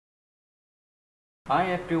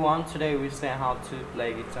Hi everyone, today we see how to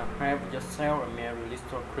play guitar Have Yourself a Merry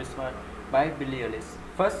Little Christmas by Billie Eilish.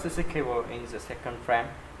 First is the keyboard in the second frame.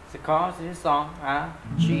 The chords in the song are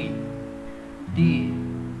G, D,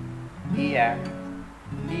 E, F,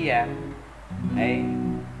 E, F, A,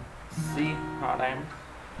 C, hard M,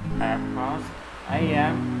 F hard, A,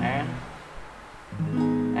 M,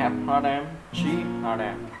 and F hard M, G hard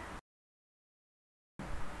M.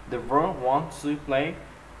 The verb wants to play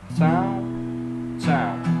sound,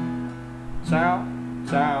 sound, sound,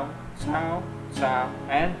 sound, sound, sound,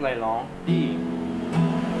 and play long D,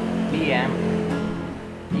 B, M,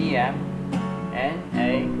 E, M, and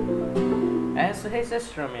A. As his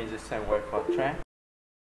instrument is the same way for track.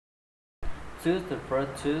 Choose the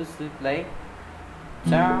first two to play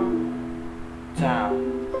sound,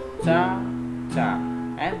 sound, sound,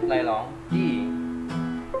 sound, and play long D,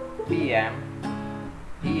 B, M,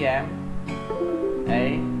 E, M,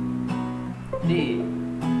 A, D,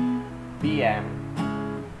 B, M,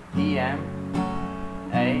 E, M,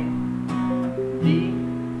 A, D,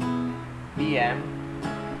 B, M,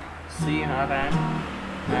 C hard M,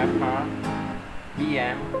 F hard, B,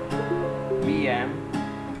 M, B, M,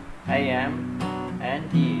 A, M,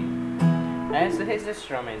 and E. As his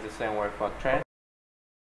instrument is the same word for track.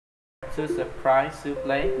 Choose the price to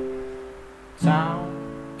play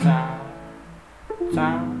sound, sound,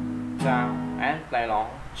 sound, sound, and play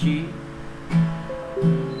long G,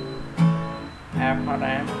 F hard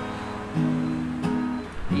M,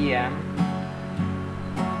 E, M,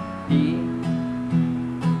 E,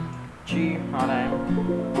 G hard M,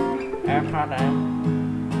 F hard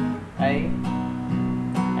M, A,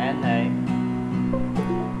 and A.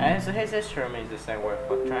 As his instrument is the same word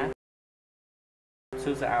for track.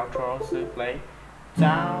 Choose the outro to play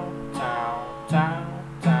down, down, down,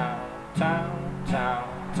 down, down,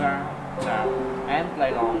 down, down, down, and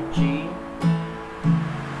play long G,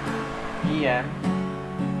 E, M,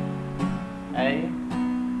 A,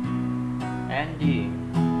 and D.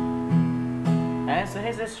 As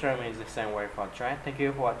his instrument is the same way for track. Thank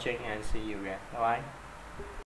you for watching and see you again. Bye bye.